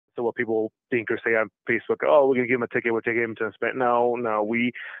opposite what people think or say on Facebook. Oh, we're gonna give him a ticket. We're taking him to spend. No,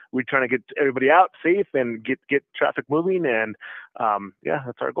 we're trying to get everybody out safe and get traffic moving, and yeah,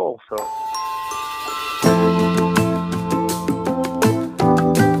 that's our goal. So.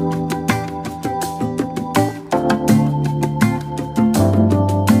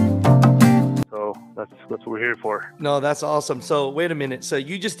 That's what we're here for. No, that's awesome. So wait a minute. So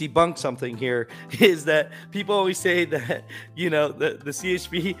you just debunked something here, is that people always say that, the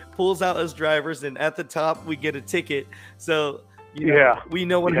CHP pulls out us drivers and at the top we get a ticket. So we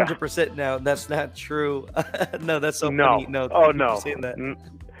know 100% now that's not true. No, that's so funny. No, thank you for saying that.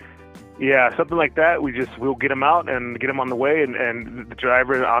 Yeah, something like that. We'll get them out and get them on the way, and the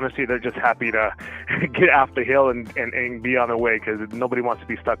driver, honestly, they're just happy to get off the hill and be on the way, because nobody wants to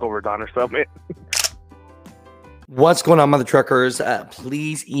be stuck over Donner Summit. What's going on, Mutha Truckers?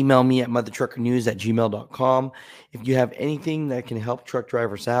 Please email me at muthatruckernews@gmail.com if you have anything that can help truck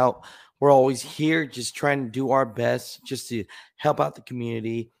drivers out. We're always here just trying to do our best just to help out the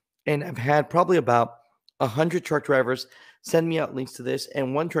community. And I've had probably about 100 truck drivers send me out links to this.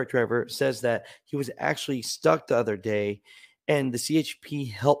 And one truck driver says that he was actually stuck the other day and the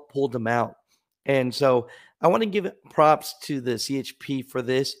CHP helped pull him out. And so I want to give props to the CHP for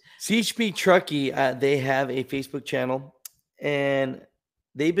this. CHP Truckee, they have a Facebook channel and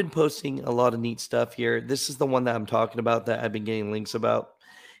they've been posting a lot of neat stuff here. This is the one that I'm talking about that I've been getting links about.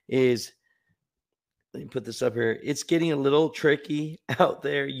 Let me put this up here. It's getting a little tricky out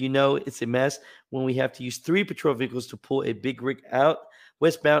there. It's a mess when we have to use 3 patrol vehicles to pull a big rig out.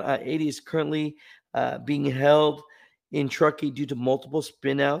 Westbound I-80 is currently being held in Truckee due to multiple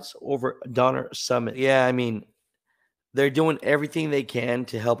spinouts over Donner Summit. Yeah, I mean, they're doing everything they can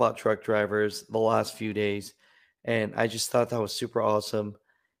to help out truck drivers the last few days. And I just thought that was super awesome.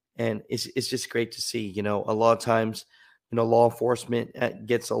 And it's just great to see. A lot of times, law enforcement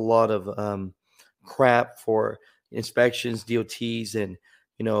gets a lot of crap for inspections, DOTs, and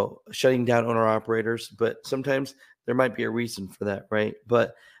shutting down owner operators, but sometimes there might be a reason for that, right?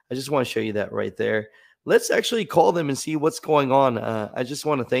 But I just want to show you that right there. Let's actually call them and see what's going on. I just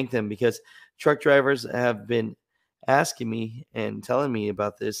want to thank them because truck drivers have been asking me and telling me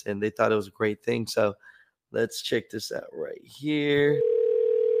about this, and they thought it was a great thing. So let's check this out right here.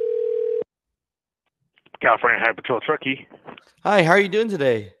 California Highway Patrol Truckee. Hi, how are you doing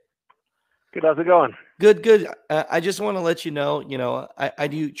today? Good. How's it going? Good. I just want to let you know, I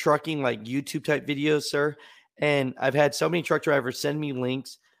do trucking, like YouTube type videos, sir. And I've had so many truck drivers send me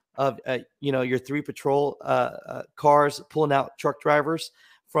links of, your 3 patrol cars pulling out truck drivers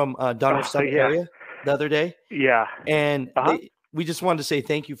from Donner Summit area the other day. Yeah. And we just wanted to say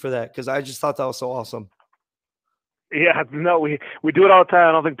thank you for that, because I just thought that was so awesome. Yeah, no, we do it all the time.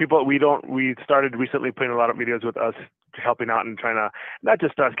 I don't think we started recently putting a lot of videos with us helping out and trying to, not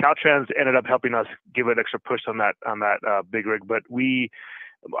just us, Caltrans ended up helping us give it extra push on that big rig, but we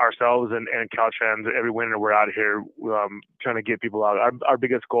ourselves and Caltrans, every winter we're out here trying to get people out. Our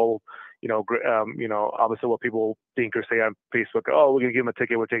biggest goal, obviously what people think or say on Facebook, oh, we're gonna give him a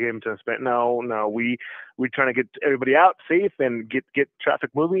ticket, we're taking him to spend. No, we're trying to get everybody out safe and get traffic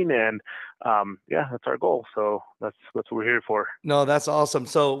moving, and yeah, that's our goal. So that's what we're here for. No, that's awesome.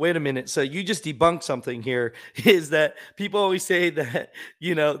 So wait a minute. So you just debunked something here, is that people always say that,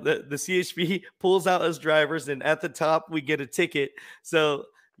 the CHP pulls out us drivers and at the top we get a ticket. So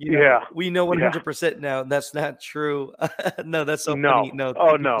we know 100% now that's not true. No, that's so funny. No,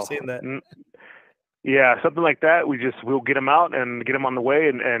 no. Saying that. Yeah, something like that. We'll get them out and get them on the way,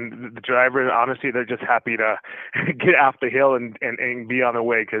 and the driver, honestly, they're just happy to get off the hill and be on the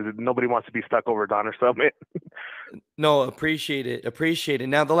way, because nobody wants to be stuck over Donner Summit. No, appreciate it.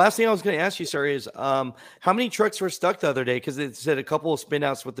 Now, the last thing I was going to ask you, sir, is how many trucks were stuck the other day? Because it said a couple of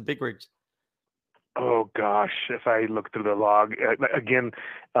spinouts with the big rigs. Oh gosh, if I look through the log again,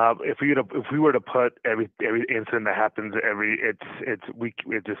 if we were to put every incident that happens, it's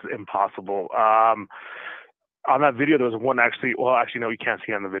just impossible. On that video, there was one actually. Well, actually, no, you can't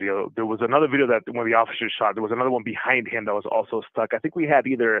see on the video. There was another video that one of the officers shot. There was another one behind him that was also stuck. I think we had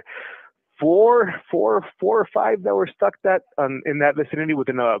either four or 5 that were stuck in that vicinity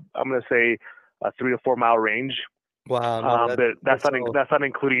within I'm going to say a 3 to 4 mile range. Wow, but that's not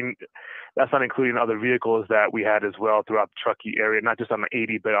including other vehicles that we had as well throughout the Truckee area, not just on the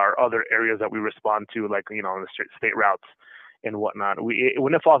 80, but our other areas that we respond to, like on the state routes and whatnot.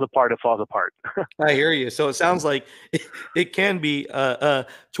 When it falls apart, it falls apart. I hear you. So it sounds like it can be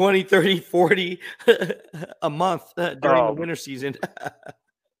 20, 30, 40 a month during the winter season.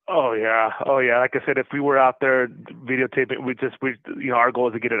 Oh yeah, oh yeah. Like I said, if we were out there videotaping, our goal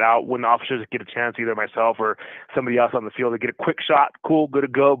is to get it out when the officers get a chance, either myself or somebody else on the field, to get a quick shot. Cool, good to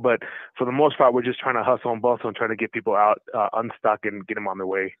go. But for the most part, we're just trying to hustle and bustle and trying to get people out, unstuck, and get them on their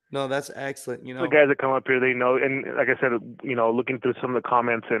way. No, that's excellent. The guys that come up here, they know, and like I said, looking through some of the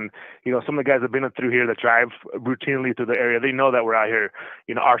comments, and some of the guys that have been through here that drive routinely through the area, they know that we're out here,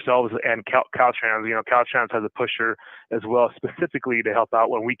 ourselves, and Caltrans. Caltrans has a pusher as well, specifically to help out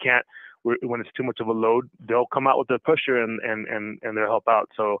when we can't. When it's too much of a load, they'll come out with the pusher and they'll help out.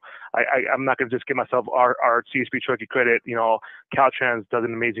 So I'm not going to just give myself our CHP truckie credit. Caltrans does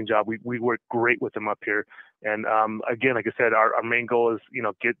an amazing job. We work great with them up here. And again, like I said, our main goal is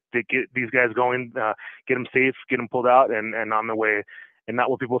get these guys going, get them safe, get them pulled out, and on the way. And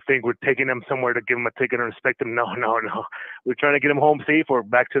not what people think we're taking them somewhere to give them a ticket or inspect them. No. We're trying to get them home safe or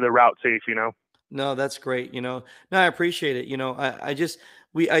back to the route safe. No, that's great. No, I appreciate it.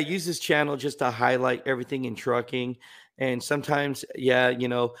 I use this channel just to highlight everything in trucking. And sometimes, yeah,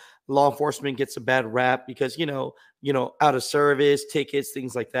 law enforcement gets a bad rap because, out of service, tickets,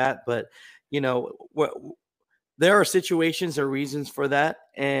 things like that. But, what there are situations or reasons for that.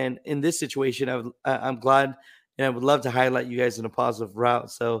 And in this situation, I'm glad and I would love to highlight you guys in a positive route.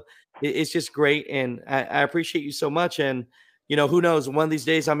 So it's just great. And I appreciate you so much. And, who knows? One of these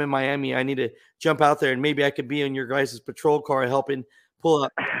days I'm in Miami. I need to jump out there and maybe I could be in your guys' patrol car helping pull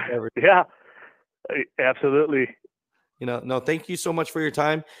up. Yeah, absolutely. No, thank you so much for your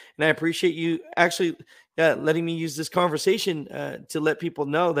time. And I appreciate you actually letting me use this conversation to let people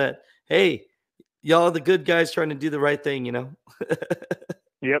know that, hey, y'all are the good guys trying to do the right thing,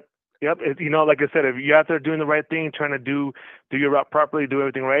 Yep. Like I said, if you're out there doing the right thing, trying to do your route properly, do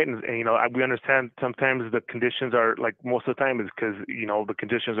everything right, and we understand sometimes the conditions are, like, most of the time is because the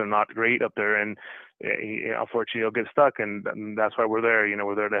conditions are not great up there, and unfortunately you'll get stuck, and that's why we're there.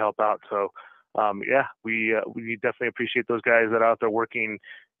 We're there to help out. So yeah, we definitely appreciate those guys that are out there working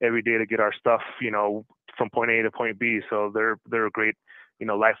every day to get our stuff from point A to point B. So they're a great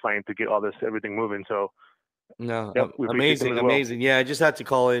lifeline to get everything moving. So. No, Yep, we appreciate them amazing, as well. amazing. Yeah, I just had to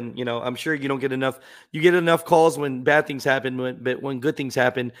call in. I'm sure you don't get enough. You get enough calls when bad things happen, but when good things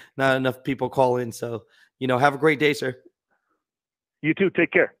happen, not enough people call in. So, have a great day, sir. You too.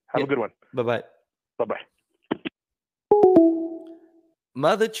 Take care. Have a good one. Bye-bye. Bye-bye.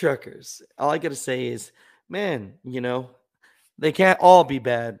 Mother truckers. All I got to say is, man, they can't all be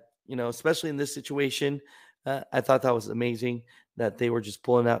bad, especially in this situation. I thought that was amazing that they were just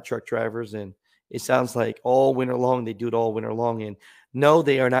pulling out truck drivers, and it sounds like all winter long, they do it all winter long. And no,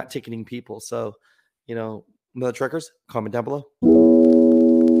 they are not ticketing people. So, Mother truckers, comment down below.